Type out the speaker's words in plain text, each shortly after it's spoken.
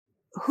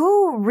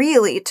who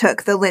really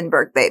took the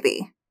Lindbergh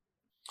baby?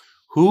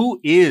 Who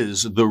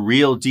is the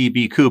real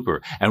D.B.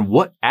 Cooper, and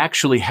what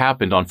actually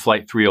happened on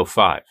Flight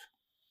 305?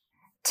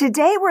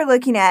 Today we're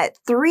looking at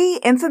 3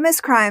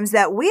 infamous crimes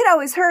that we'd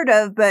always heard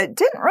of but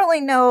didn't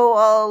really know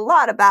a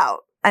lot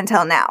about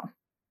until now.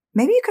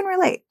 Maybe you can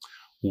relate.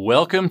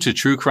 Welcome to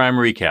True Crime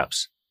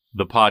Recaps,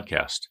 the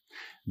podcast.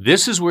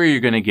 This is where you're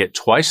going to get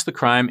twice the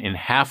crime in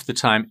half the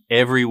time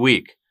every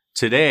week.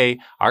 Today,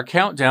 our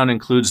countdown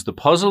includes the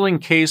puzzling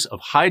case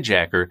of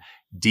hijacker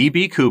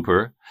D.B.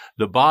 Cooper,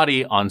 the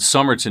body on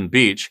Somerton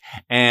Beach,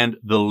 and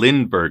the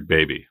Lindbergh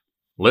baby.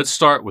 Let's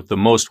start with the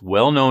most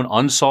well-known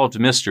unsolved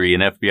mystery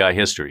in FBI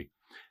history,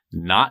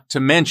 not to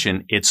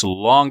mention its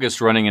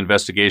longest-running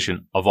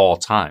investigation of all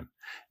time.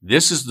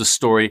 This is the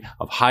story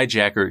of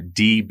hijacker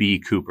D.B.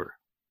 Cooper.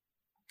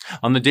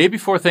 On the day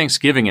before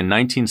Thanksgiving in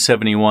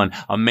 1971,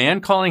 a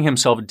man calling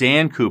himself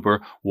Dan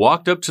Cooper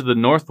walked up to the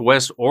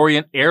Northwest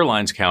Orient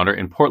Airlines counter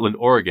in Portland,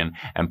 Oregon,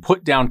 and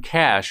put down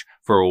cash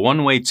for a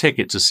one-way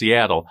ticket to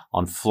Seattle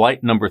on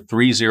flight number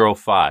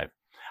 305.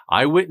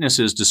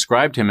 Eyewitnesses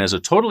described him as a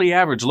totally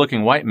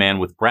average-looking white man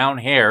with brown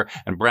hair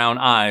and brown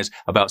eyes,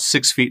 about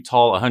 6 feet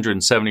tall,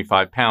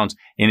 175 pounds,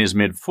 in his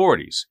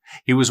mid-40s.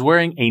 He was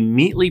wearing a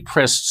neatly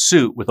pressed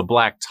suit with a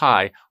black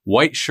tie,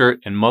 white shirt,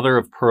 and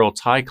mother-of-pearl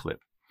tie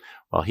clip.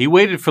 While he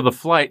waited for the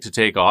flight to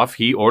take off,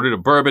 he ordered a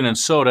bourbon and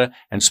soda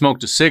and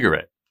smoked a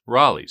cigarette,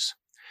 Raleigh's.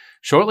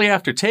 Shortly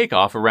after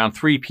takeoff, around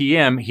 3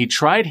 p.m., he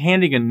tried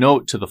handing a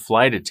note to the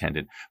flight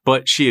attendant,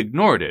 but she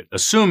ignored it,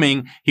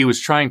 assuming he was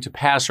trying to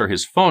pass her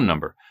his phone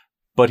number.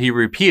 But he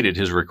repeated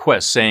his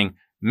request, saying,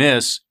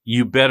 "Miss,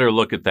 you better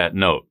look at that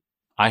note.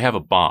 I have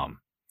a bomb."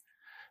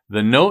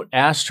 The note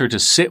asked her to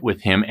sit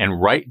with him and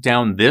write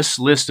down this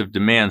list of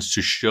demands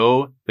to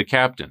show the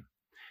captain.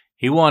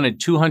 He wanted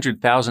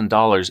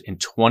 $200,000 in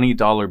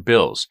 $20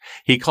 bills.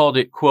 He called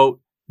it, quote,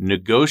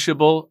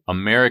 negotiable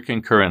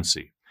American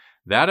currency.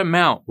 That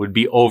amount would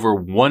be over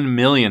 $1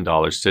 million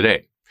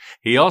today.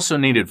 He also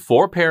needed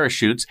 4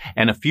 parachutes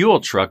and a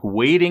fuel truck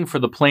waiting for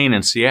the plane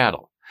in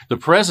Seattle. The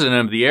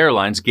president of the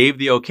airlines gave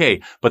the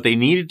okay, but they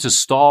needed to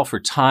stall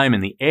for time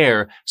in the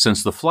air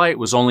since the flight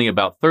was only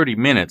about 30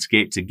 minutes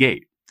gate to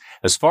gate.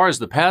 As far as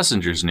the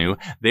passengers knew,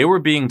 they were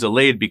being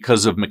delayed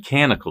because of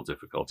mechanical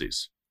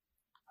difficulties.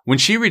 When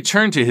she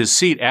returned to his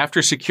seat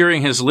after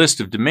securing his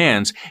list of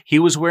demands, he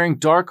was wearing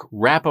dark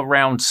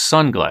wraparound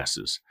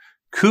sunglasses.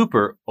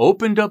 Cooper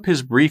opened up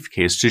his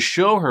briefcase to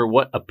show her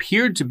what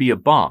appeared to be a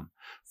bomb,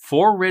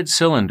 4 red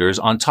cylinders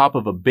on top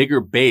of a bigger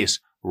base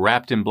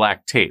wrapped in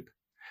black tape.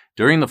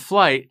 During the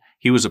flight,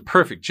 he was a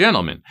perfect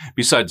gentleman,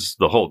 besides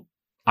the whole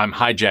 "I'm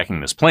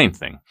hijacking this plane"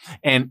 thing,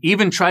 and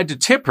even tried to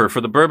tip her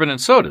for the bourbon and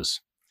sodas.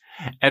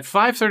 At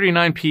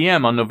 5:39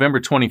 p.m. on November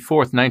 24,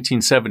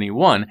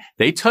 1971,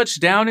 they touched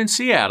down in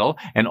Seattle,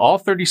 and all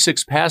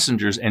 36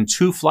 passengers and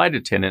 2 flight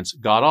attendants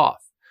got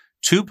off.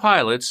 2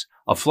 pilots,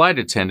 a flight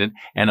attendant,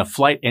 and a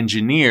flight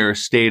engineer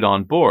stayed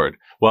on board.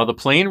 While the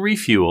plane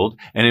refueled,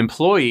 an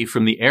employee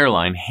from the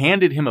airline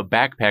handed him a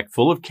backpack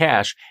full of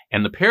cash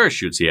and the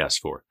parachutes he asked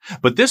for.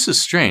 But this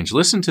is strange.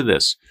 Listen to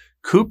this.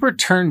 Cooper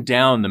turned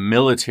down the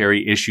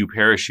military-issue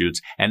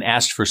parachutes and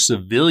asked for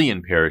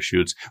civilian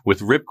parachutes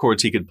with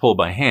ripcords he could pull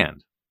by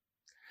hand.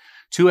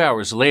 2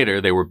 hours later,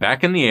 they were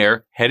back in the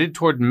air, headed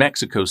toward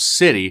Mexico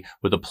City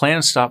with a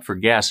planned stop for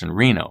gas in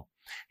Reno.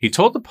 He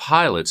told the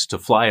pilots to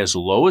fly as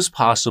low as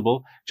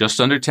possible,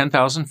 just under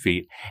 10,000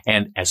 feet,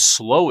 and as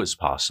slow as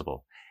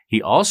possible. He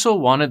also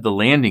wanted the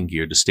landing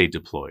gear to stay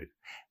deployed.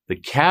 The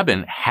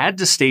cabin had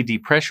to stay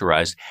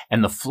depressurized,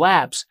 and the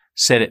flaps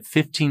set at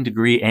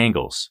 15-degree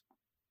angles.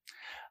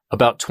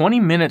 About 20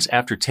 minutes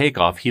after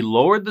takeoff, he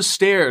lowered the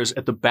stairs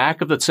at the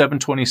back of the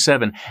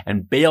 727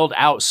 and bailed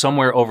out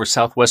somewhere over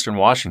southwestern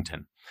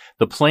Washington.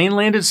 The plane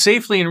landed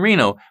safely in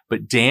Reno,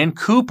 but Dan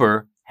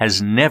Cooper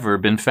has never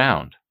been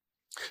found.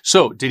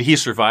 So, did he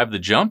survive the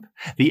jump?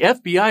 The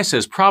FBI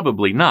says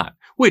probably not,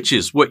 which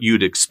is what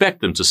you'd expect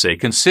them to say,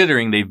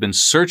 considering they've been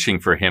searching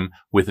for him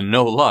with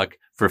no luck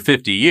for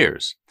 50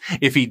 years.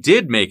 If he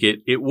did make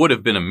it, it would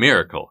have been a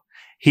miracle.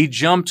 He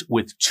jumped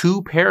with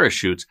 2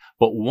 parachutes,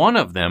 but one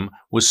of them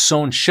was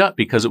sewn shut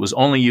because it was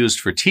only used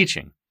for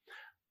teaching.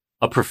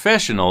 A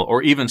professional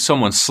or even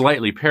someone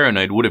slightly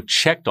paranoid would have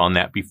checked on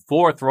that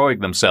before throwing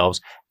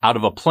themselves out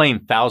of a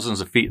plane thousands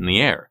of feet in the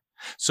air.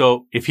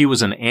 So if he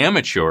was an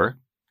amateur,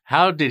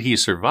 how did he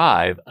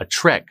survive a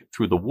trek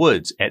through the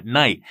woods at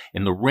night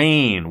in the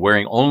rain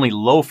wearing only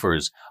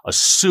loafers, a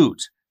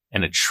suit,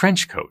 and a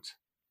trench coat?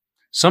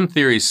 Some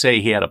theories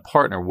say he had a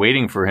partner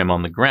waiting for him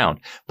on the ground,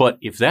 but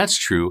if that's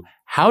true,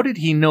 how did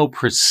he know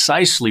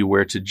precisely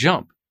where to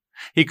jump?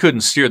 He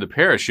couldn't steer the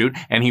parachute,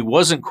 and he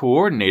wasn't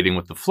coordinating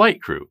with the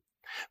flight crew.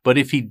 But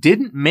if he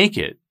didn't make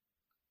it,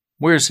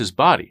 where's his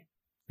body?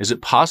 Is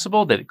it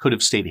possible that it could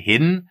have stayed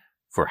hidden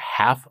for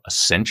half a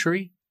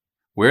century?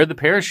 Where are the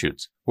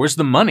parachutes? Where's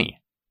the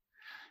money?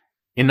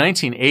 In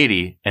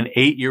 1980, an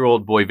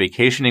 8-year-old boy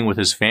vacationing with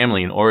his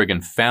family in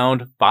Oregon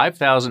found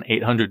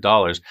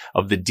 $5,800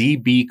 of the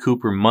D.B.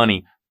 Cooper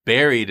money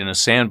buried in a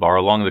sandbar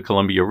along the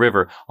Columbia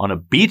River on a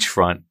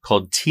beachfront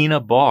called Tina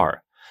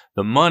Bar.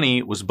 The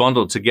money was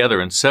bundled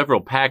together in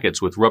several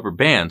packets with rubber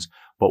bands,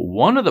 but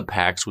one of the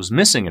packs was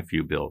missing a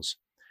few bills.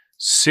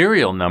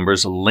 Serial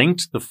numbers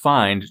linked the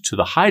find to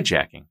the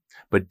hijacking,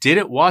 but did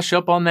it wash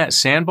up on that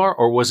sandbar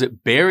or was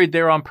it buried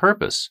there on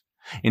purpose?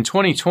 In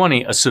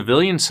 2020, a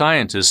civilian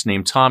scientist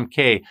named Tom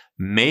Kay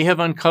may have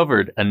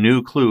uncovered a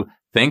new clue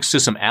thanks to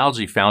some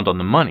algae found on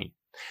the money.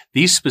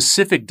 These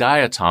specific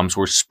diatoms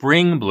were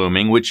spring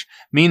blooming, which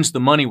means the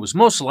money was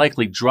most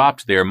likely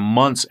dropped there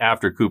months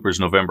after Cooper's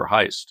November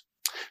heist.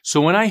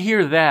 So when I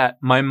hear that,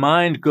 my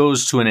mind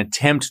goes to an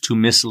attempt to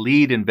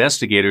mislead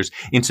investigators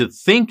into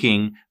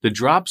thinking the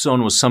drop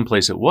zone was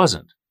someplace it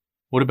wasn't.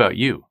 What about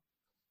you?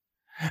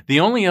 The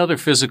only other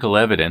physical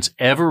evidence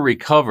ever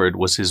recovered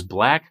was his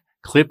black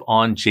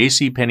clip-on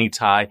JCPenney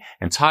tie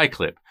and tie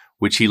clip,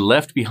 which he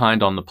left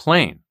behind on the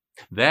plane.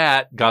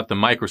 That got the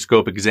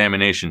microscope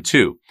examination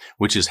too,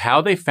 which is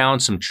how they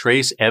found some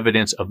trace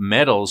evidence of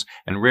metals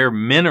and rare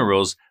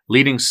minerals,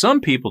 leading some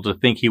people to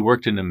think he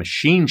worked in a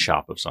machine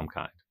shop of some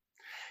kind.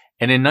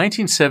 And in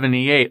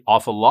 1978,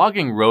 off a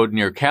logging road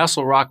near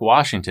Castle Rock,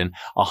 Washington,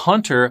 a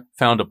hunter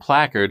found a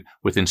placard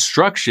with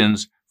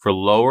instructions for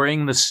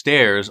lowering the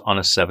stairs on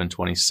a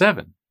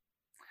 727.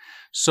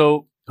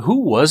 So, who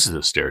was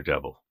this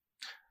daredevil?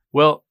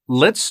 Well,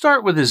 let's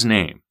start with his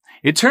name.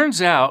 It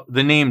turns out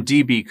the name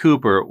D.B.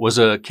 Cooper was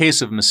a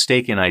case of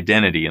mistaken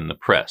identity in the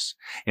press.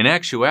 In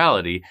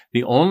actuality,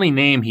 the only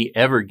name he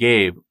ever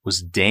gave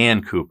was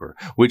Dan Cooper,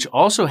 which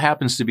also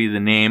happens to be the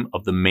name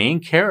of the main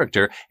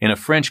character in a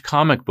French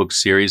comic book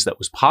series that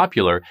was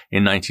popular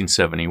in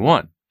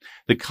 1971.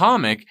 The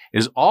comic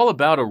is all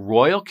about a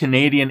Royal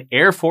Canadian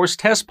Air Force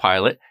test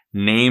pilot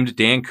named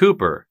Dan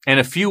Cooper. And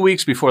a few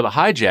weeks before the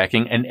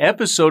hijacking, an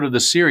episode of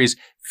the series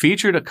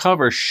featured a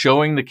cover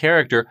showing the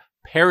character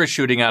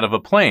parachuting out of a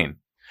plane.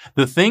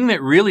 The thing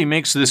that really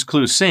makes this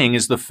clue sing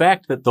is the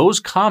fact that those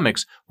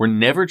comics were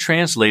never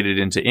translated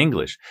into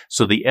English.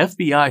 So the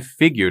FBI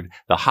figured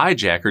the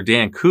hijacker,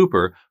 Dan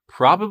Cooper,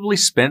 probably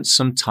spent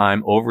some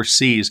time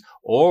overseas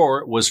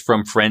or was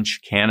from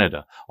French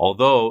Canada,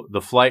 although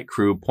the flight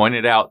crew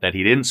pointed out that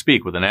he didn't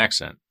speak with an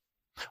accent.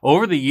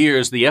 Over the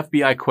years, the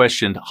FBI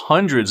questioned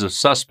hundreds of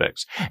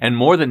suspects, and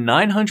more than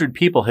 900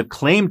 people have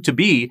claimed to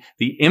be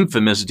the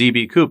infamous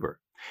D.B. Cooper.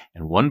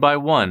 And one by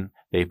one,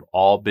 they've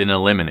all been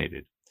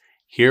eliminated.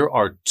 Here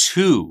are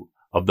two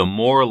of the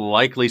more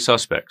likely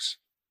suspects.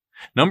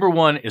 Number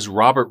one is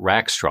Robert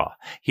Rackstraw.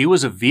 He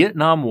was a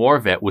Vietnam War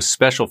vet with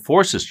Special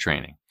Forces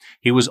training.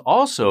 He was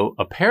also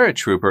a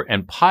paratrooper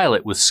and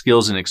pilot with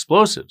skills in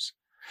explosives.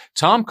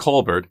 Tom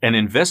Colbert, an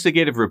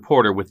investigative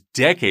reporter with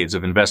decades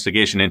of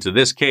investigation into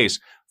this case,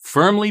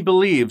 firmly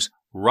believes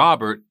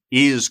Robert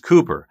is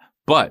Cooper.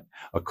 But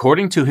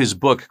according to his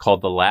book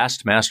called The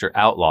Last Master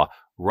Outlaw,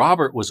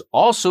 Robert was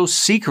also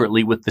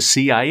secretly with the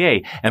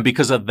CIA, and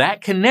because of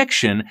that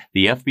connection,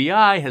 the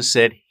FBI has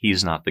said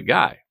he's not the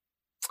guy.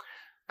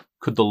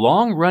 Could the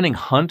long-running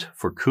hunt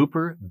for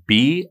Cooper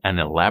be an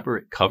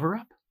elaborate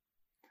cover-up?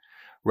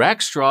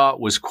 Rackstraw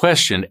was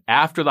questioned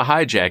after the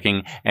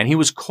hijacking, and he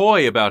was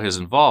coy about his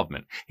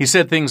involvement. He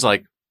said things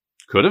like,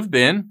 "could have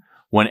been,"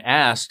 when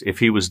asked if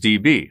he was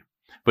DB.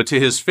 But to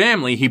his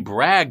family, he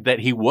bragged that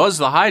he was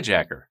the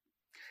hijacker.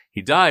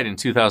 He died in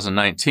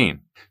 2019.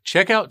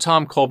 Check out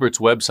Tom Colbert's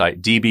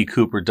website,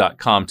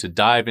 dbcooper.com, to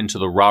dive into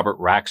the Robert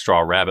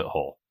Rackstraw rabbit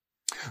hole.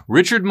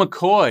 Richard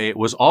McCoy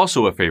was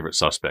also a favorite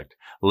suspect.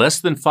 Less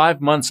than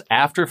 5 months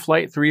after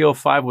Flight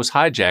 305 was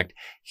hijacked,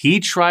 he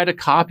tried a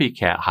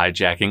copycat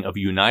hijacking of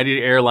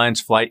United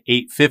Airlines Flight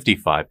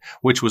 855,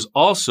 which was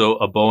also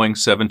a Boeing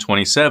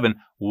 727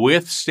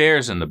 with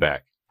stairs in the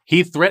back.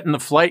 He threatened the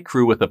flight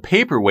crew with a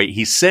paperweight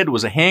he said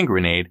was a hand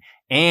grenade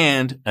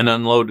and an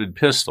unloaded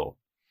pistol.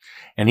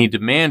 And he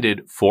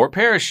demanded 4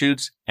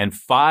 parachutes and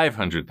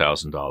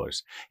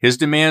 $500,000. His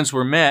demands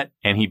were met,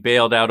 and he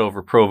bailed out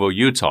over Provo,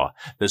 Utah,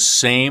 the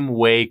same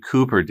way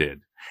Cooper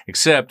did.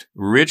 Except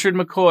Richard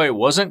McCoy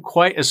wasn't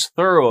quite as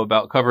thorough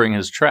about covering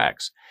his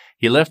tracks.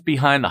 He left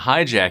behind the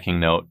hijacking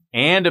note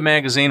and a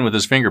magazine with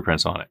his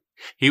fingerprints on it.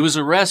 He was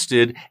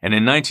arrested, and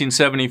in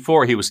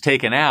 1974, he was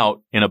taken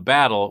out in a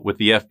battle with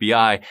the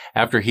FBI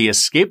after he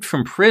escaped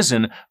from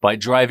prison by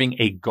driving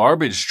a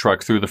garbage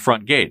truck through the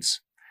front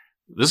gates.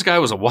 This guy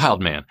was a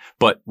wild man,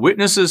 but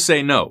witnesses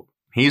say no,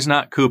 he's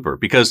not Cooper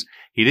because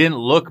he didn't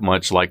look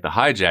much like the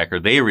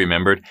hijacker they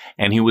remembered,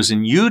 and he was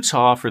in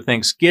Utah for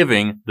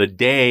Thanksgiving the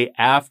day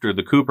after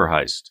the Cooper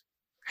heist.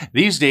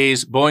 These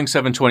days, Boeing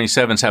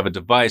 727s have a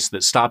device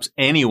that stops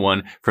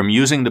anyone from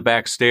using the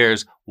back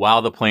stairs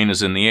while the plane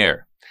is in the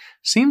air.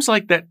 Seems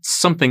like that's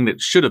something that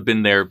should have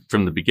been there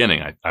from the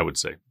beginning, I would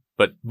say.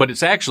 But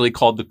it's actually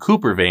called the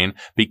Cooper vein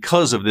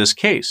because of this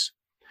case.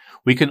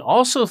 We can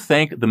also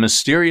thank the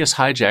mysterious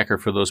hijacker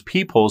for those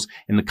peepholes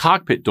in the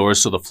cockpit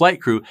doors so the flight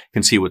crew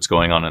can see what's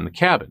going on in the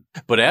cabin.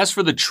 But as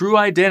for the true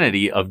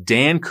identity of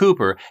Dan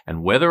Cooper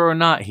and whether or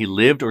not he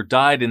lived or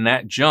died in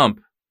that jump,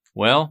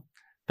 well,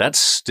 that's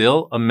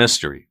still a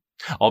mystery.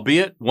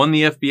 Albeit one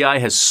the FBI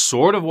has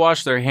sort of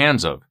washed their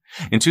hands of.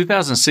 In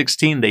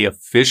 2016, they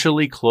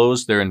officially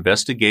closed their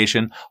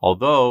investigation,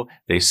 although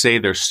they say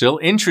they're still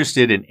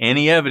interested in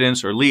any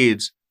evidence or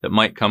leads that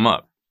might come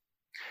up.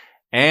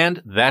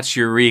 And that's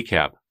your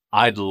recap.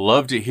 I'd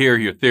love to hear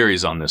your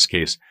theories on this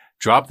case.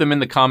 Drop them in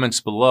the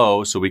comments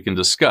below so we can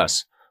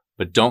discuss.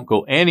 But don't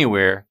go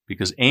anywhere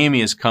because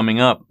Amy is coming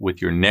up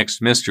with your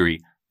next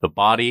mystery, the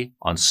body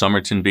on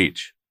Somerton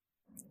Beach.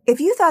 If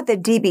you thought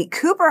that D.B.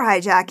 Cooper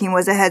hijacking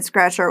was a head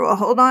scratcher, well,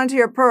 hold on to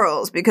your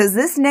pearls because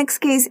this next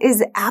case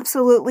is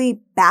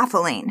absolutely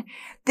baffling.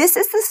 This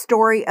is the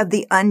story of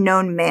the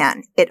unknown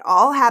man. It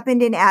all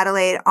happened in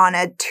Adelaide on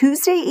a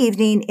Tuesday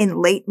evening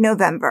in late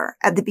November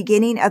at the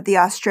beginning of the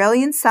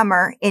Australian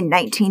summer in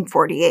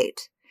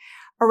 1948.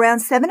 Around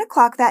 7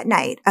 o'clock that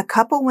night, a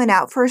couple went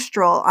out for a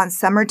stroll on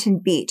Somerton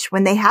Beach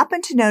when they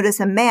happened to notice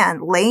a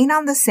man laying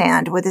on the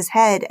sand with his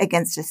head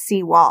against a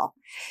sea wall.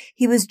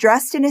 He was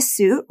dressed in a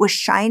suit with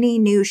shiny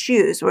new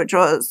shoes, which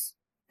was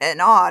an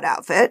odd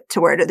outfit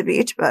to wear to the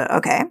beach, but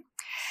okay.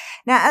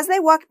 Now, as they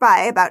walked by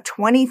about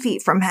 20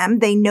 feet from him,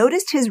 they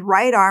noticed his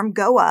right arm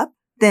go up,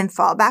 then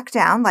fall back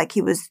down like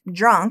he was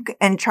drunk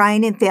and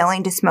trying and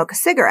failing to smoke a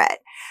cigarette.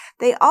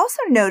 They also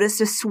noticed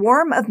a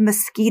swarm of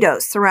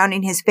mosquitoes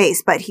surrounding his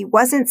face, but he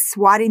wasn't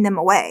swatting them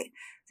away.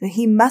 So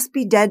he must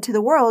be dead to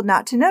the world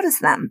not to notice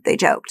them, they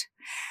joked.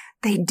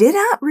 They did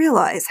not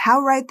realize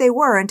how right they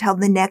were until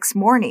the next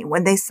morning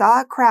when they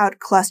saw a crowd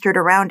clustered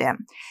around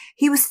him.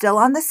 He was still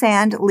on the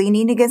sand,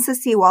 leaning against the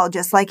seawall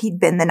just like he'd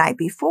been the night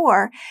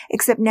before,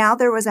 except now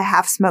there was a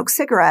half-smoked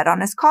cigarette on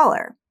his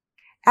collar.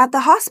 At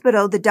the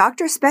hospital, the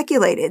doctor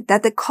speculated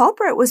that the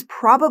culprit was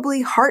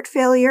probably heart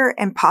failure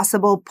and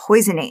possible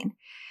poisoning.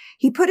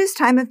 He put his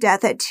time of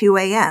death at 2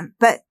 a.m.,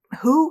 but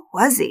who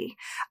was he?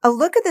 A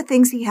look at the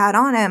things he had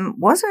on him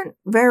wasn't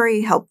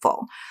very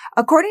helpful.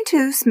 According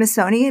to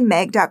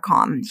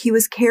SmithsonianMag.com, he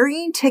was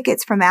carrying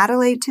tickets from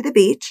Adelaide to the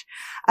beach,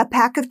 a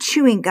pack of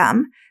chewing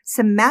gum,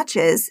 some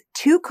matches,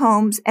 2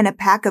 combs, and a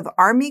pack of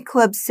Army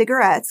Club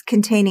cigarettes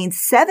containing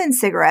 7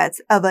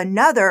 cigarettes of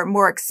another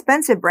more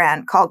expensive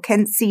brand called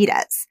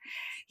Kensitas.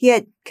 He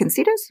had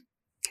Kensitas?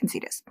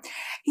 Kensitas.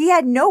 He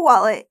had no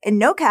wallet and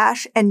no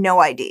cash and no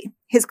ID.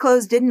 His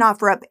clothes didn't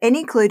offer up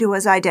any clue to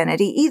his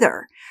identity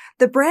either.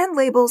 The brand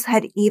labels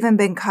had even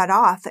been cut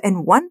off,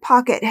 and one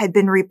pocket had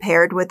been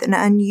repaired with an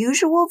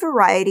unusual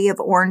variety of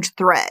orange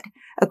thread,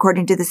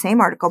 according to the same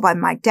article by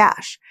Mike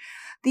Dash.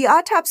 The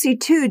autopsy,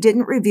 too,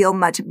 didn't reveal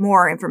much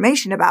more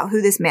information about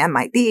who this man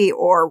might be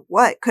or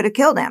what could have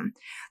killed him.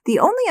 The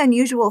only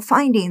unusual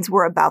findings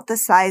were about the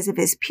size of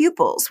his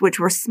pupils, which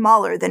were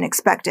smaller than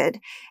expected,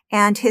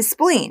 and his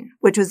spleen,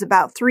 which was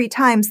about 3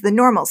 times the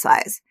normal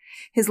size.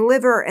 His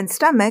liver and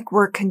stomach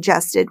were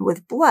congested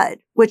with blood,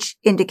 which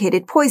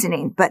indicated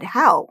poisoning, but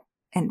how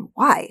and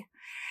why?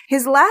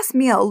 His last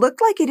meal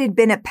looked like it had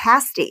been a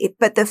pasty,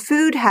 but the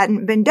food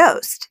hadn't been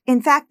dosed.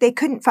 In fact, they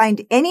couldn't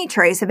find any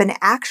trace of an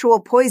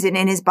actual poison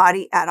in his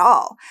body at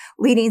all,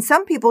 leading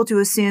some people to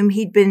assume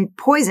he'd been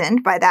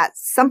poisoned by that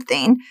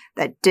something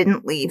that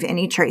didn't leave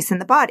any trace in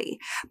the body.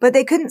 But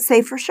they couldn't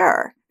say for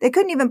sure. They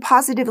couldn't even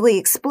positively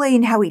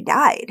explain how he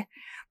died.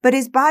 But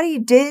his body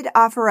did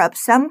offer up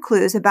some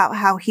clues about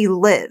how he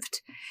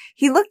lived.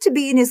 He looked to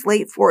be in his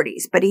late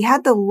 40s, but he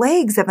had the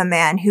legs of a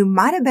man who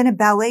might have been a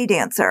ballet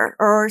dancer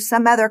or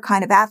some other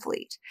kind of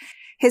athlete.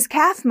 His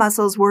calf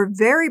muscles were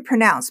very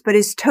pronounced, but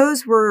his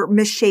toes were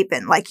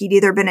misshapen, like he'd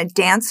either been a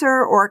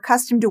dancer or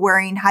accustomed to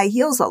wearing high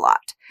heels a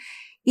lot.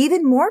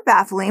 Even more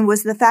baffling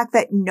was the fact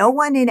that no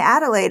one in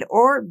Adelaide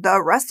or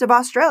the rest of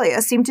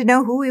Australia seemed to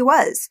know who he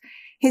was.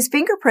 His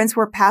fingerprints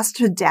were passed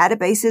to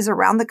databases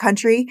around the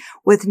country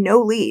with no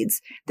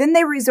leads. Then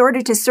they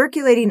resorted to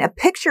circulating a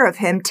picture of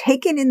him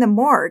taken in the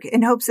morgue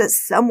in hopes that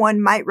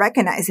someone might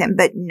recognize him,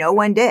 but no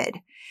one did.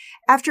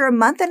 After a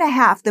month and a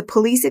half, the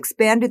police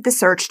expanded the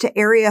search to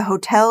area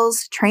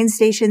hotels, train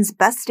stations,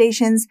 bus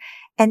stations,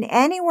 and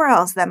anywhere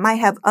else that might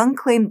have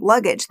unclaimed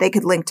luggage they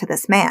could link to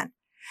this man.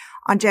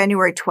 On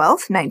January 12,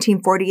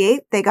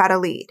 1948, they got a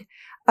lead.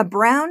 A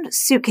brown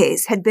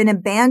suitcase had been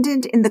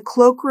abandoned in the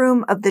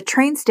cloakroom of the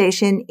train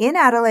station in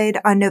Adelaide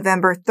on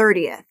November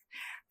 30th,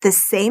 the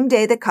same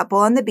day the couple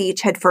on the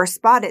beach had first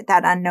spotted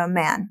that unknown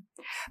man.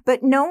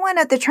 But no one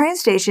at the train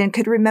station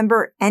could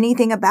remember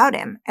anything about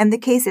him, and the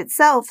case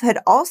itself had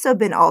also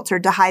been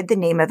altered to hide the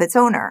name of its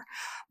owner.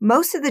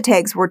 Most of the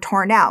tags were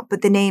torn out,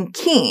 but the name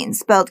Keane,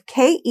 spelled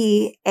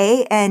Keane,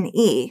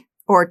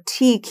 or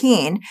T.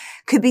 Keane,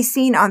 could be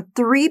seen on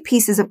 3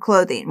 pieces of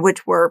clothing,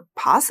 which were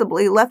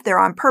possibly left there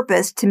on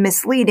purpose to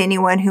mislead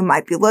anyone who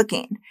might be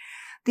looking.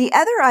 The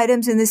other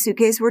items in the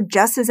suitcase were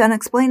just as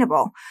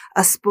unexplainable.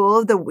 A spool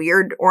of the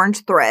weird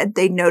orange thread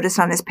they'd noticed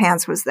on his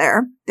pants was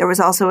there. There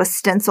was also a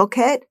stencil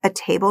kit, a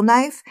table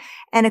knife,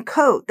 and a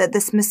coat that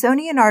the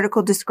Smithsonian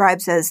article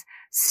describes as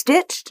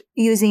stitched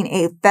using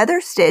a feather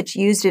stitch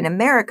used in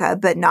America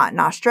but not in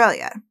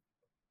Australia.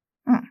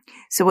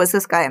 So was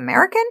this guy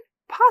American?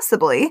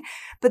 Possibly,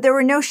 but there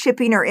were no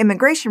shipping or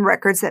immigration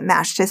records that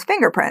matched his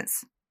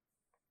fingerprints.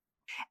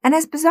 And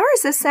as bizarre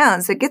as this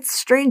sounds, it gets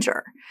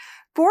stranger.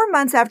 4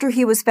 months after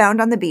he was found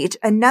on the beach,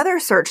 another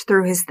search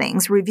through his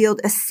things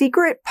revealed a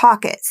secret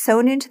pocket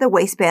sewn into the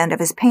waistband of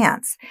his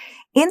pants.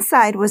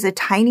 Inside was a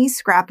tiny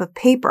scrap of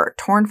paper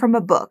torn from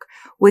a book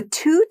with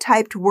 2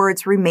 typed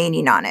words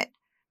remaining on it.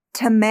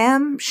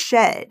 Tamam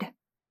shed.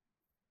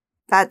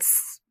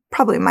 That's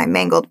probably my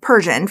mangled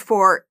Persian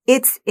for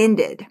 "it's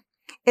ended."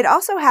 It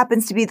also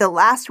happens to be the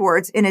last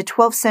words in a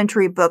 12th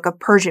century book of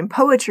Persian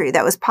poetry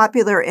that was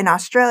popular in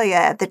Australia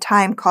at the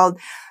time called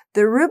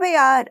The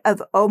Rubaiyat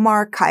of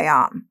Omar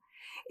Khayyam.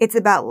 It's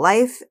about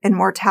life and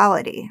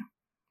mortality.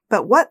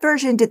 But what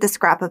version did the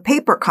scrap of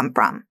paper come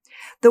from?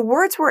 The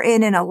words were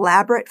in an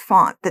elaborate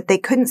font that they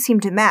couldn't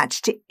seem to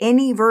match to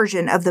any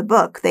version of the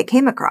book they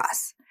came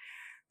across.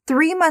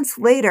 3 months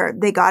later,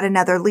 they got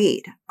another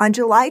lead. On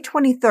July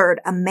 23rd,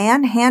 a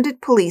man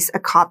handed police a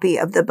copy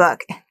of the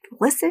book.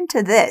 Listen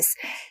to this.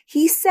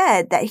 He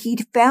said that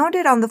he'd found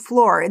it on the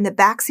floor in the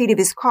backseat of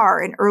his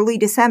car in early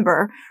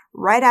December,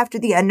 right after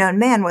the unknown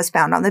man was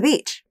found on the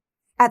beach.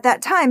 At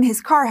that time,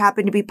 his car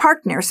happened to be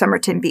parked near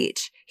Somerton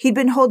Beach. He'd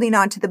been holding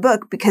on to the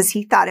book because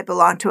he thought it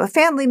belonged to a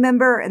family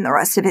member and the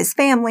rest of his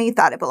family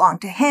thought it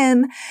belonged to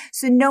him,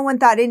 so no one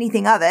thought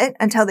anything of it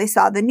until they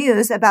saw the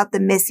news about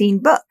the missing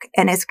book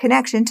and its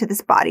connection to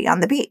this body on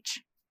the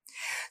beach.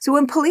 So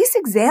when police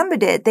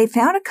examined it, they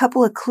found a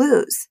couple of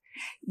clues.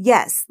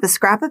 Yes, the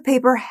scrap of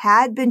paper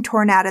had been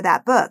torn out of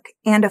that book,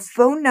 and a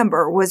phone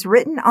number was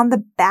written on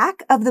the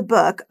back of the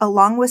book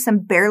along with some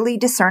barely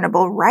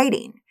discernible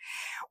writing.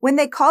 When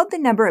they called the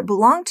number it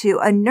belonged to,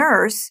 a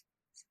nurse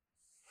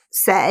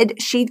said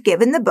she'd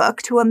given the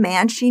book to a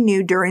man she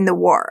knew during the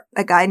war,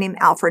 a guy named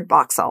Alfred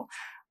Boxall.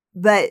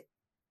 But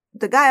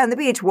the guy on the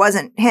beach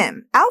wasn't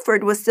him.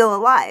 Alfred was still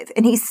alive,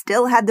 and he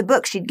still had the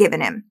book she'd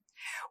given him.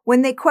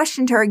 When they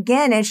questioned her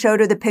again and showed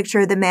her the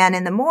picture of the man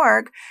in the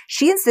morgue,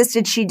 she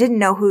insisted she didn't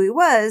know who he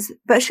was,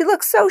 but she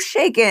looked so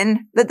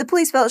shaken that the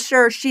police felt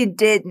sure she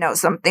did know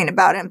something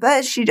about him,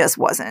 but she just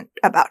wasn't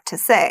about to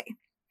say.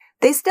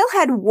 They still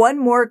had one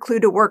more clue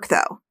to work,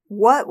 though.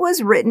 What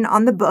was written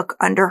on the book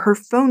under her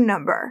phone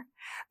number?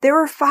 There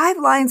were 5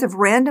 lines of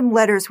random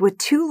letters with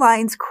 2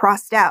 lines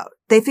crossed out.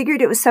 They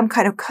figured it was some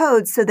kind of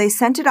code, so they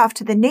sent it off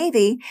to the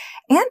Navy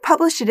and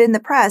published it in the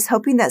press,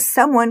 hoping that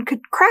someone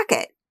could crack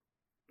it.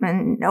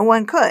 And no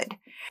one could.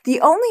 The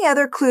only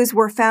other clues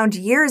were found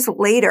years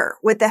later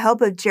with the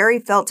help of Jerry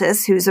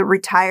Feltus, who's a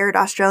retired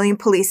Australian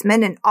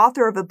policeman and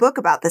author of a book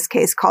about this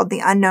case called The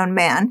Unknown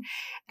Man,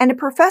 and a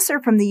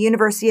professor from the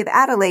University of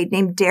Adelaide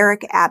named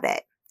Derek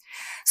Abbott.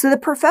 So the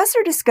professor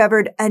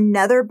discovered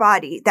another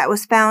body that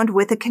was found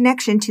with a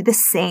connection to the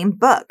same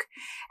book.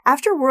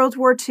 After World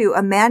War II,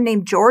 a man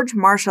named George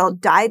Marshall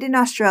died in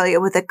Australia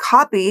with a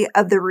copy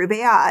of the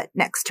Rubaiyat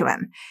next to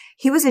him.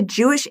 He was a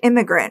Jewish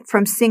immigrant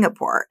from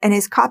Singapore, and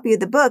his copy of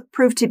the book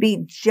proved to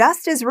be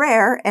just as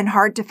rare and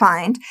hard to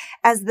find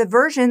as the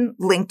version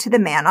linked to the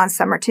man on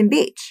Somerton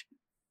Beach.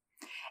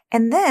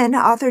 And then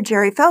author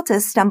Jerry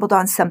Feltus stumbled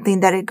on something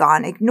that had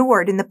gone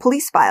ignored in the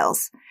police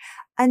files.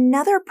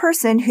 Another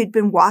person who'd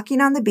been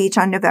walking on the beach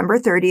on November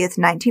 30th,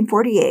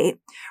 1948,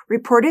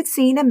 reported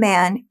seeing a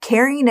man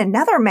carrying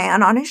another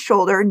man on his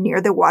shoulder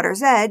near the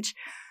water's edge,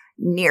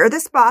 near the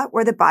spot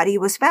where the body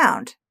was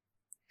found.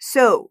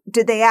 So,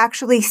 did they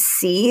actually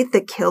see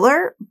the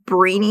killer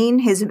bringing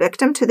his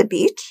victim to the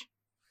beach?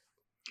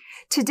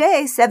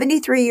 Today,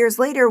 73 years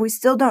later, we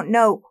still don't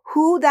know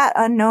who that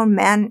unknown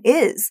man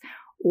is,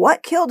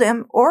 what killed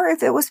him, or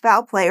if it was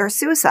foul play or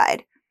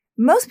suicide.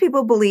 Most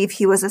people believe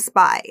he was a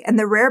spy, and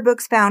the rare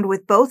books found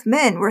with both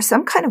men were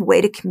some kind of way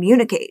to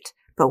communicate.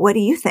 But what do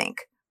you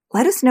think?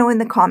 Let us know in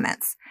the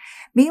comments.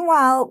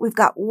 Meanwhile, we've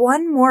got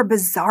one more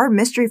bizarre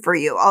mystery for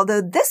you,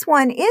 although this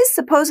one is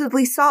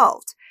supposedly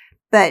solved.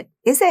 But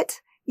is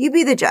it? You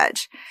be the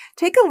judge.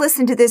 Take a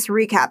listen to this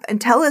recap and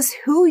tell us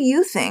who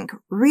you think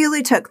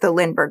really took the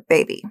Lindbergh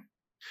baby.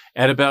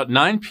 At about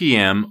 9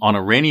 p.m. on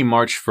a rainy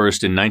March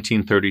 1st in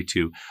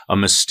 1932, a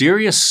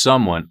mysterious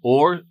someone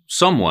or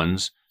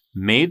someones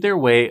made their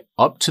way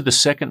up to the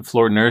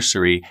second-floor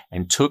nursery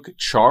and took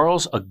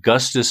Charles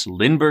Augustus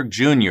Lindbergh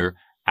Jr.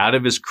 out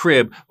of his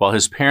crib while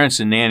his parents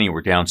and nanny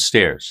were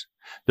downstairs.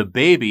 The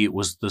baby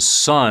was the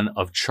son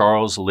of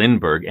Charles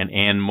Lindbergh and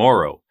Anne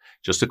Morrow.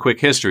 Just a quick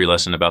history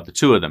lesson about the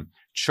two of them.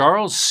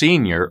 Charles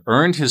Sr.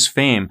 earned his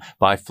fame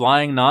by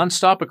flying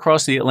nonstop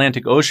across the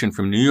Atlantic Ocean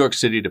from New York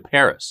City to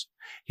Paris.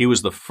 He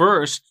was the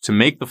first to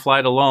make the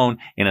flight alone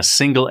in a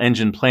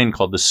single-engine plane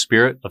called the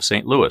Spirit of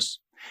St. Louis.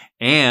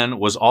 Anne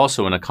was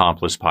also an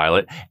accomplished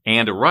pilot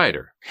and a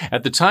writer.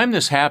 At the time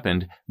this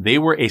happened, they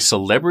were a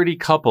celebrity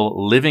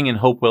couple living in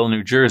Hopewell,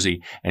 New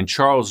Jersey, and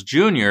Charles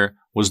Jr.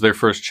 was their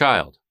first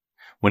child.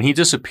 When he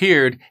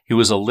disappeared, he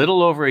was a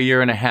little over a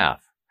year and a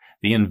half.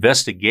 The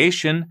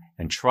investigation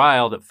and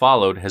trial that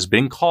followed has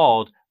been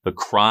called the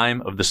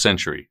crime of the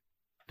century.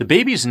 The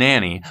baby's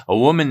nanny, a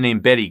woman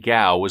named Betty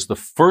Gow, was the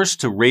first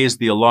to raise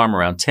the alarm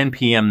around 10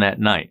 p.m. that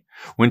night.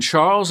 When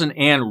Charles and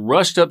Anne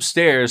rushed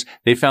upstairs,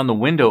 they found the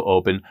window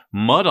open,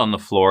 mud on the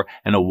floor,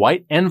 and a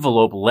white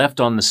envelope left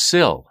on the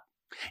sill.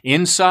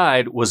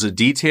 Inside was a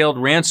detailed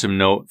ransom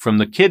note from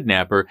the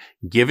kidnapper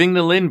giving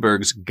the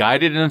Lindberghs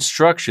guided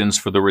instructions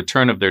for the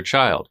return of their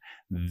child.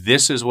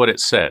 This is what it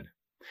said.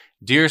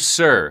 Dear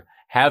Sir,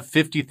 have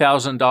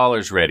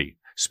 $50,000 ready,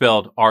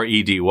 spelled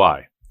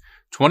R-E-D-Y.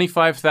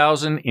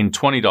 $25,000 in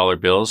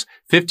 $20 bills,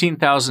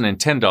 $15,000 in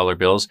 $10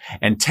 bills,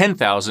 and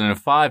 $10,000 in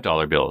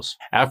 $5 bills.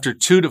 After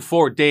 2 to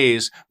 4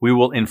 days, we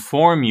will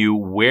inform you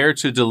where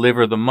to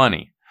deliver the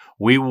money.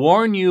 We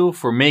warn you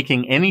for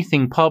making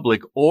anything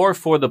public or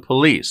for the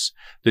police.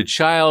 The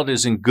child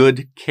is in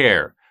good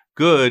care.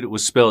 Good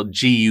was spelled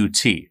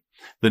G-U-T.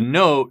 The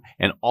note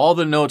and all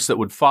the notes that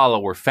would follow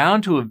were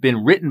found to have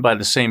been written by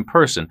the same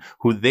person,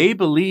 who they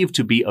believed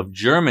to be of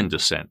German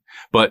descent,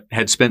 but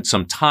had spent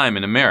some time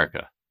in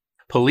America.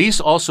 Police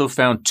also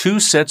found 2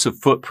 sets of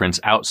footprints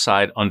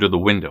outside under the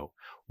window.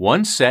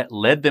 One set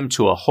led them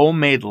to a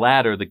homemade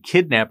ladder the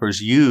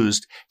kidnappers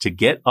used to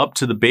get up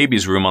to the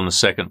baby's room on the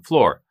 2nd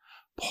floor.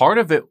 Part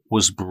of it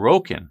was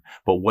broken,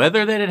 but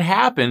whether that had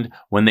happened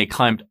when they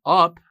climbed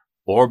up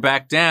or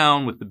back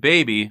down with the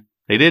baby,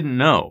 they didn't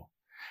know.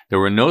 There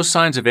were no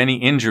signs of any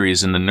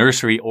injuries in the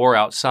nursery or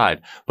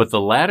outside, but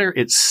the ladder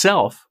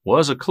itself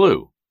was a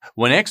clue.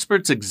 When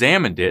experts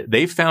examined it,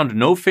 they found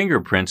no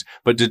fingerprints,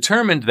 but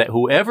determined that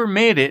whoever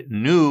made it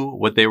knew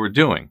what they were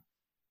doing.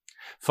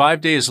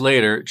 5 days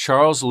later,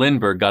 Charles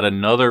Lindbergh got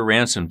another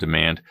ransom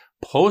demand,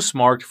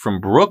 postmarked from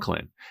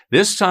Brooklyn.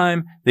 This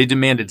time, they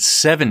demanded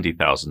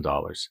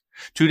 $70,000.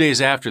 2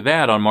 days after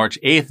that, on March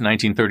 8,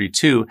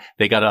 1932,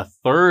 they got a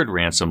third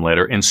ransom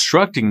letter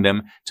instructing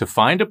them to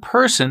find a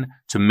person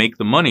to make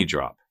the money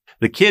drop.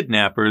 The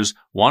kidnappers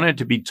wanted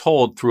to be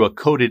told through a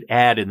coded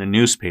ad in the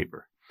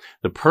newspaper.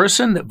 The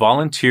person that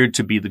volunteered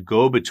to be the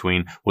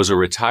go-between was a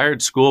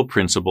retired school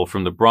principal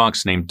from the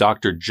Bronx named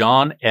Dr.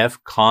 John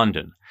F.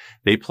 Condon.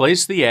 They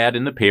placed the ad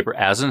in the paper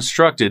as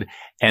instructed,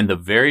 and the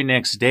very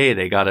next day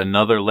they got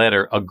another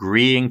letter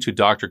agreeing to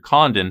Dr.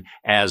 Condon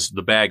as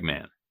the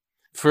bagman.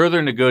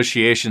 Further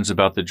negotiations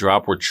about the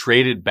drop were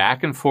traded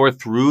back and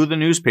forth through the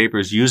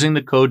newspapers using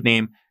the code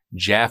name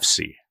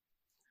Jafsy.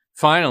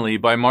 Finally,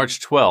 by March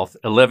 12th,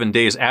 11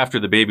 days after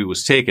the baby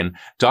was taken,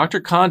 Dr.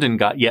 Condon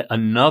got yet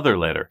another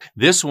letter.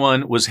 This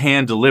one was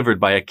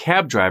hand-delivered by a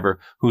cab driver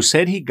who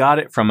said he got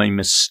it from a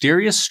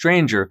mysterious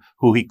stranger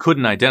who he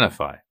couldn't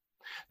identify.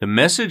 The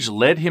message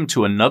led him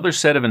to another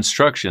set of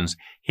instructions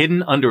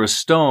hidden under a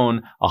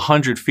stone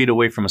 100 feet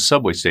away from a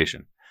subway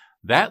station.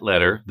 That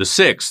letter, the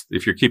 6th,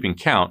 if you're keeping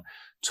count,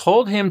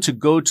 told him to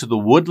go to the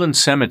Woodland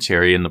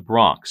Cemetery in the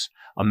Bronx.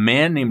 A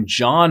man named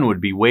John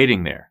would be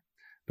waiting there.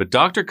 But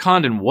Dr.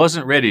 Condon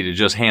wasn't ready to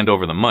just hand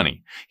over the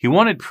money. He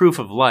wanted proof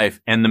of life,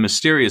 and the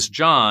mysterious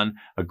John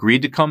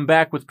agreed to come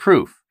back with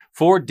proof.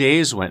 4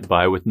 days went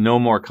by with no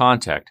more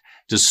contact,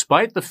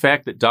 despite the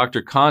fact that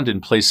Dr. Condon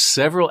placed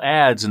several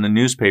ads in the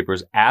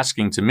newspapers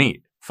asking to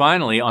meet.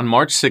 Finally, on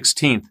March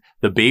 16th,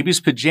 the baby's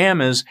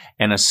pajamas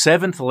and a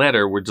 7th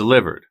letter were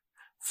delivered.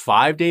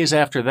 5 days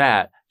after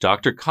that,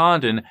 Dr.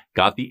 Condon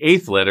got the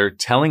 8th letter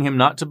telling him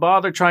not to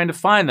bother trying to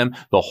find them.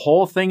 The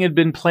whole thing had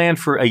been planned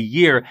for a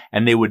year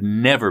and they would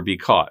never be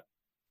caught.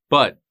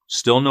 But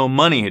still no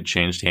money had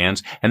changed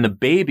hands and the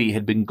baby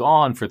had been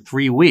gone for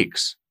 3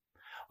 weeks.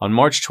 On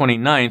March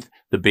 29th,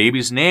 the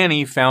baby's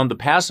nanny found the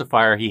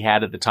pacifier he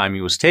had at the time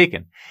he was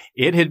taken.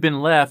 It had been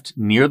left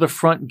near the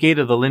front gate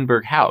of the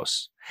Lindbergh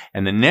house.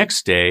 And the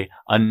next day,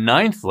 a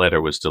 9th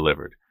letter was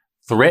delivered,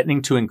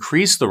 threatening to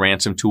increase the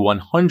ransom to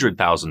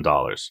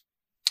 $100,000.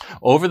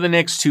 Over the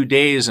next 2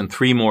 days and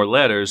 3 more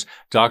letters,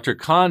 Dr.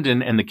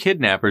 Condon and the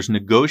kidnappers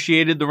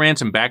negotiated the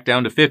ransom back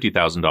down to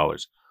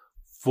 $50,000,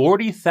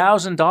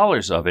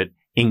 $40,000 of it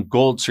in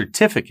gold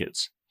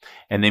certificates,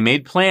 and they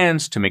made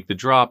plans to make the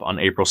drop on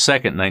April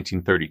 2nd,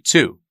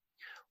 1932.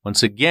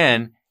 Once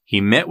again,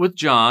 he met with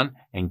John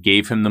and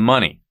gave him the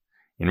money.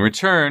 In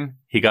return,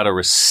 he got a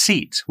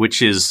receipt,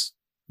 which is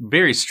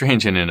very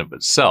strange in and of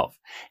itself,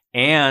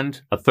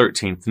 and a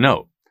 13th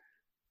note.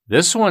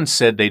 This one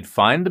said they'd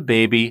find the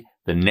baby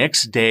the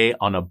next day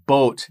on a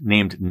boat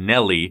named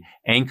Nellie,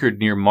 anchored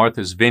near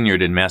Martha's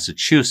Vineyard in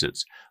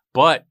Massachusetts.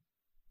 But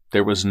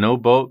there was no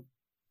boat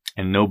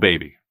and no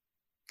baby.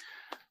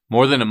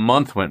 More than a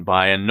month went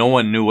by and no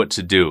one knew what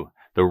to do.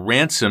 The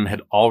ransom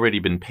had already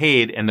been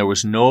paid and there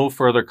was no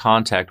further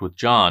contact with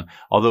John,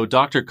 although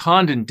Dr.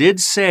 Condon did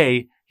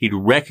say he'd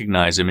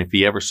recognize him if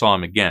he ever saw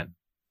him again.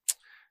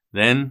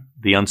 Then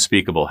the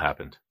unspeakable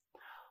happened.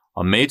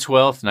 On May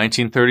 12,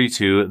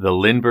 1932, the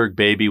Lindbergh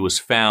baby was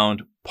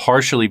found,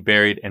 partially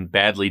buried and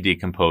badly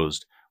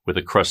decomposed, with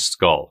a crushed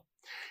skull.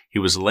 He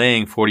was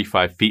laying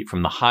 45 feet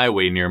from the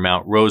highway near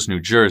Mount Rose,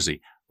 New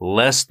Jersey,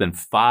 less than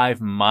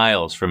 5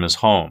 miles from his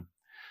home.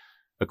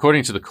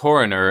 According to the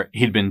coroner,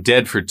 he'd been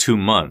dead for 2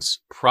 months,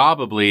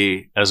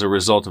 probably as a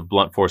result of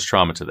blunt force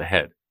trauma to the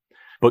head.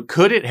 But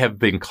could it have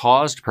been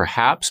caused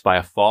perhaps by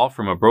a fall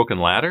from a broken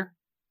ladder?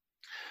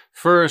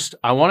 First,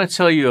 I want to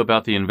tell you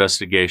about the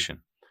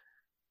investigation.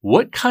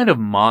 What kind of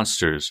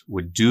monsters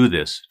would do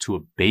this to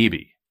a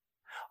baby?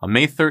 On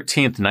May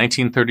 13,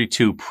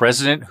 1932,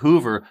 President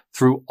Hoover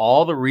threw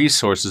all the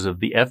resources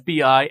of the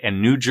FBI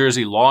and New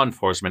Jersey law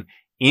enforcement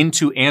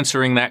into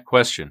answering that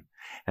question.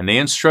 And they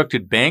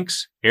instructed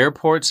banks,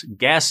 airports,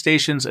 gas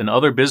stations, and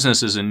other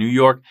businesses in New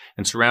York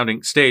and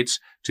surrounding states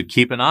to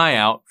keep an eye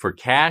out for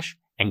cash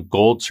and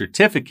gold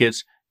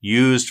certificates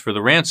used for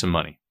the ransom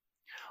money.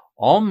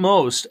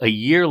 Almost a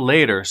year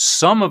later,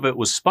 some of it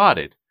was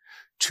spotted.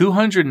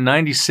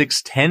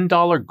 296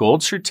 $10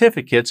 gold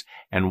certificates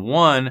and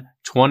one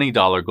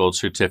 $20 gold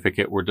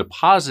certificate were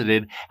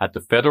deposited at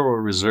the Federal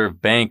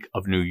Reserve Bank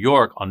of New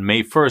York on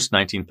May 1st,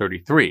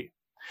 1933.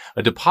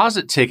 A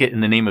deposit ticket in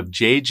the name of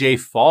J.J.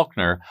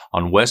 Faulkner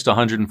on West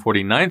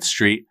 149th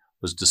Street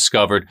was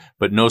discovered,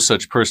 but no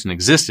such person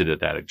existed at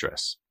that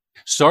address.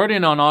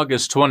 Starting on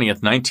August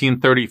 20th,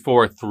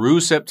 1934 through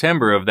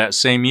September of that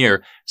same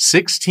year,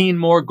 16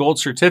 more gold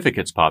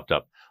certificates popped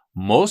up,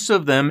 most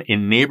of them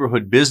in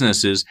neighborhood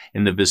businesses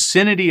in the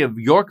vicinity of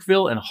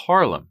Yorkville and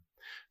Harlem.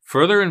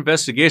 Further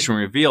investigation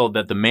revealed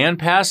that the man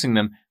passing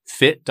them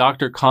fit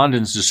Dr.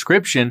 Condon's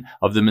description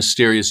of the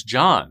mysterious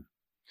John.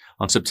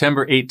 On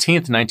September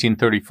 18th,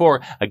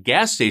 1934, a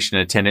gas station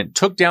attendant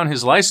took down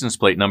his license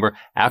plate number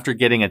after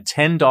getting a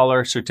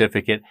 $10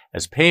 certificate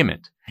as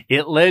payment.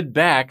 It led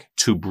back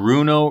to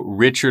Bruno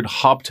Richard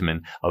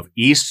Hauptmann of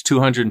East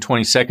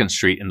 222nd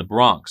Street in the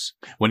Bronx.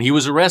 When he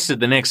was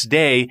arrested the next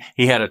day,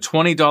 he had a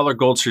 $20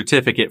 gold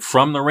certificate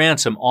from the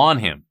ransom on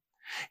him.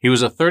 He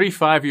was a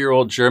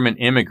 35-year-old German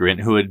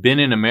immigrant who had been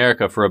in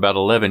America for about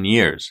 11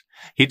 years.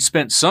 He'd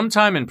spent some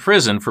time in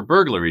prison for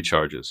burglary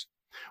charges.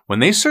 When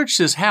they searched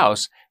his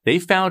house, they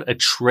found a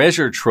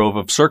treasure trove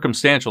of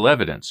circumstantial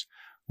evidence.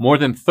 More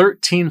than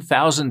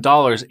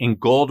 $13,000 in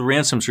gold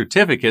ransom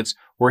certificates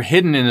were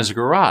hidden in his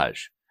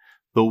garage.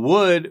 The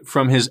wood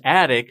from his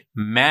attic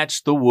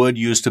matched the wood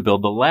used to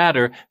build the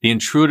ladder the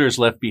intruders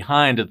left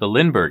behind at the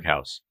Lindbergh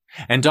house.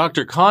 And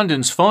Dr.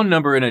 Condon's phone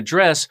number and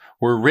address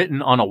were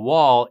written on a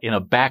wall in a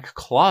back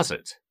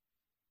closet.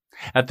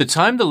 At the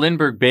time the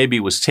Lindbergh baby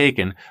was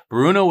taken,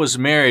 Bruno was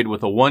married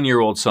with a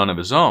 1-year-old son of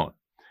his own.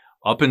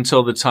 Up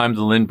until the time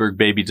the Lindbergh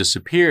baby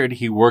disappeared,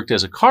 he worked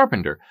as a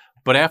carpenter.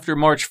 But after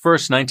March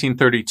 1st,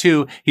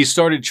 1932, he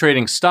started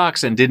trading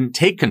stocks and didn't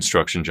take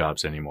construction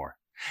jobs anymore.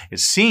 It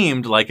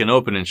seemed like an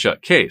open and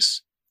shut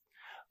case.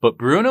 But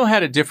Bruno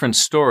had a different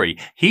story.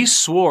 He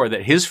swore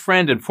that his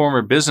friend and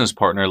former business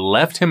partner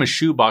left him a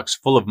shoebox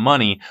full of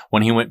money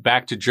when he went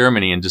back to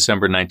Germany in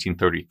December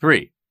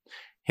 1933.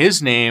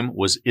 His name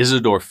was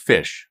Isidor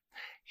Fisch.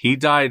 He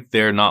died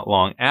there not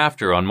long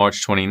after, on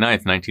March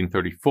 29th,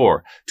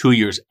 1934, 2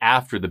 years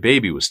after the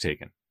baby was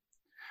taken.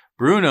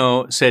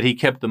 Bruno said he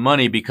kept the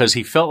money because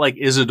he felt like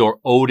Isidor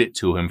owed it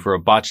to him for a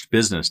botched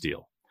business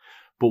deal.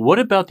 But what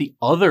about the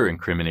other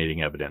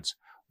incriminating evidence?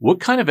 What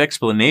kind of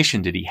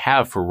explanation did he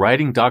have for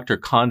writing Dr.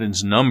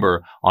 Condon's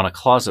number on a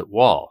closet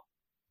wall?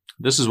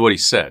 This is what he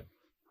said.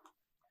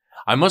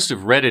 I must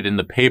have read it in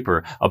the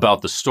paper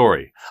about the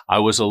story. I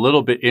was a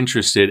little bit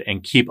interested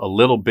and keep a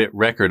little bit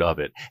record of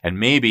it. And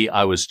maybe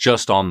I was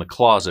just on the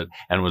closet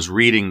and was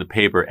reading the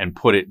paper and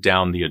put it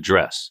down the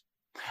address.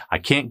 I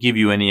can't give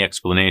you any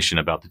explanation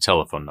about the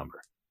telephone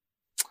number.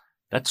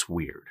 That's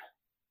weird,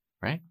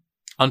 right?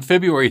 On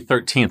February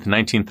 13th,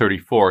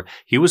 1934,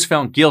 he was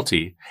found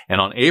guilty, and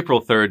on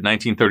April 3rd,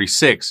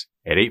 1936,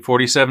 at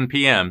 8:47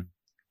 p.m.,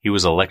 he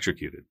was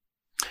electrocuted.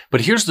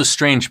 But here's the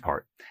strange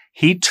part.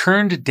 He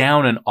turned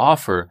down an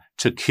offer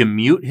to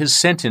commute his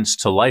sentence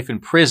to life in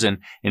prison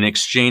in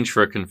exchange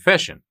for a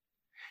confession.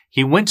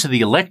 He went to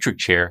the electric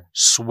chair,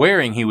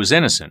 swearing he was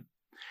innocent.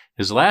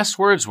 His last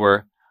words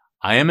were,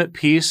 "I am at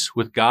peace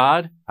with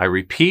God. I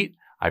repeat,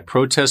 I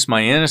protest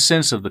my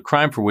innocence of the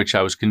crime for which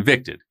I was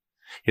convicted."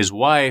 His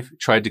wife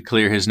tried to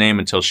clear his name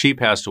until she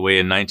passed away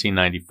in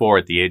 1994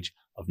 at the age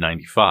of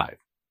 95.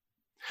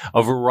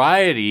 A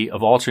variety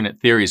of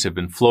alternate theories have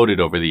been floated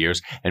over the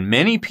years, and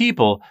many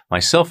people,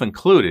 myself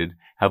included,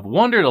 have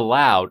wondered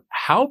aloud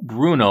how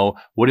Bruno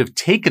would have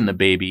taken the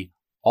baby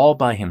all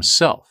by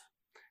himself.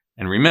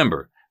 And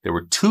remember, there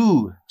were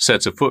 2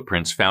 sets of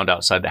footprints found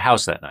outside the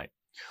house that night.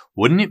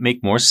 Wouldn't it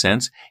make more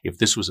sense if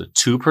this was a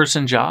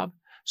 2-person job?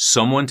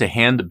 Someone to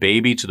hand the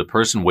baby to the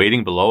person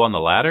waiting below on the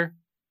ladder?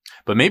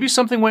 But maybe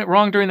something went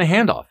wrong during the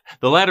handoff.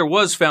 The ladder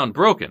was found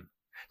broken.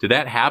 Did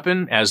that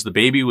happen as the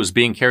baby was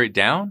being carried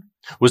down?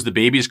 Was the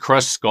baby's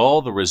crushed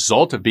skull the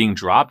result of being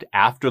dropped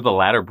after the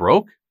ladder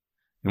broke?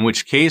 In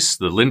which case,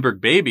 the Lindbergh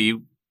baby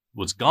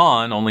was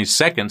gone only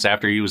seconds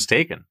after he was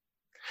taken.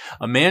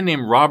 A man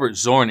named Robert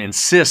Zorn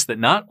insists that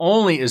not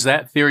only is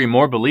that theory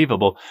more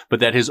believable, but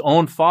that his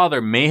own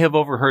father may have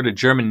overheard a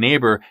German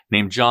neighbor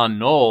named John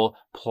Knoll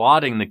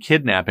plotting the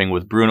kidnapping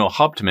with Bruno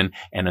Hauptmann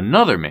and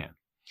another man.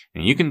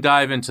 And you can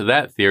dive into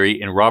that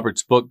theory in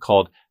Robert's book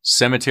called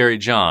Cemetery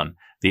John,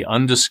 the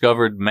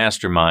Undiscovered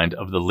Mastermind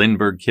of the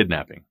Lindbergh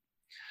Kidnapping.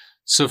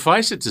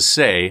 Suffice it to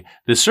say,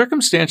 the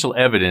circumstantial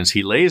evidence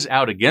he lays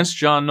out against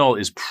John Knoll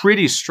is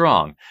pretty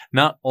strong.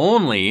 Not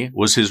only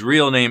was his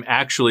real name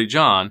actually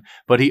John,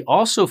 but he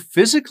also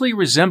physically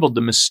resembled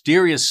the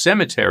mysterious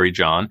Cemetery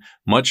John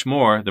much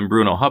more than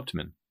Bruno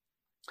Hauptmann.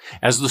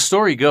 As the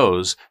story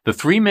goes, the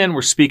three men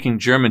were speaking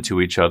German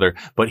to each other,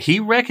 but he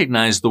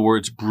recognized the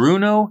words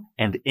Bruno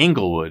and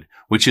Inglewood,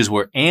 which is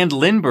where Anne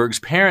Lindbergh's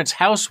parents'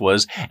 house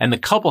was, and the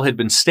couple had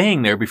been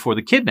staying there before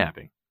the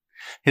kidnapping.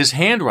 His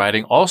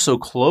handwriting also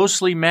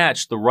closely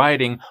matched the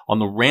writing on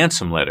the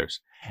ransom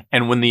letters.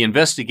 And when the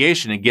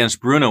investigation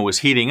against Bruno was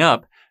heating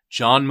up,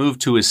 John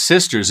moved to his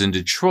sister's in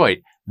Detroit,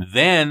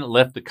 then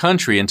left the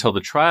country until the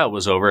trial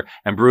was over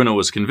and Bruno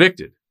was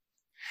convicted.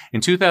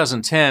 In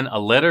 2010, a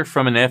letter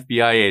from an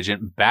FBI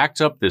agent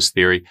backed up this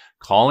theory,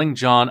 calling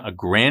John a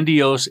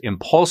grandiose,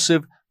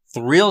 impulsive,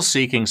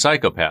 thrill-seeking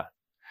psychopath.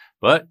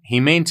 But he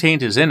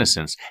maintained his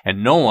innocence,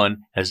 and no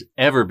one has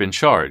ever been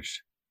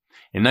charged.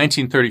 In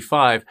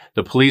 1935,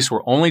 the police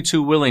were only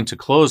too willing to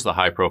close the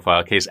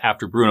high-profile case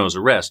after Bruno's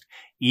arrest,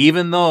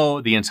 even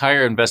though the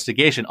entire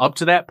investigation up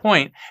to that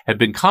point had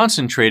been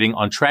concentrating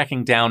on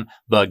tracking down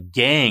the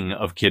gang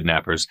of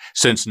kidnappers,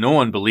 since no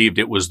one believed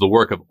it was the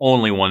work of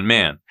only one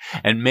man.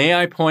 And may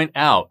I point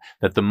out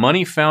that the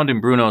money found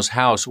in Bruno's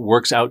house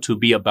works out to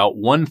be about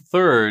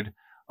 1/3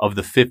 of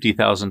the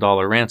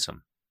 $50,000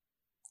 ransom.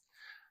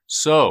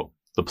 So,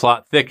 the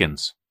plot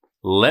thickens.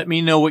 Let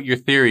me know what your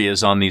theory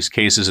is on these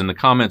cases in the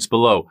comments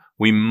below.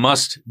 We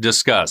must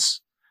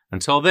discuss.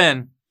 Until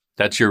then,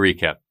 that's your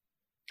recap.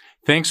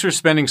 Thanks for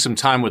spending some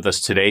time with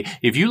us today.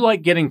 If you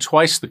like getting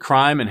twice the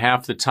crime in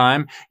half the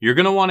time, you're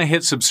going to want to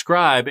hit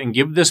subscribe and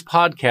give this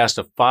podcast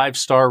a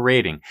 5-star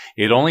rating.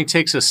 It only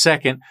takes a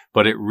second,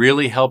 but it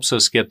really helps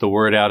us get the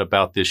word out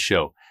about this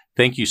show.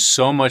 Thank you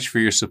so much for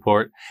your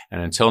support.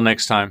 And until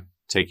next time,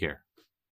 take care.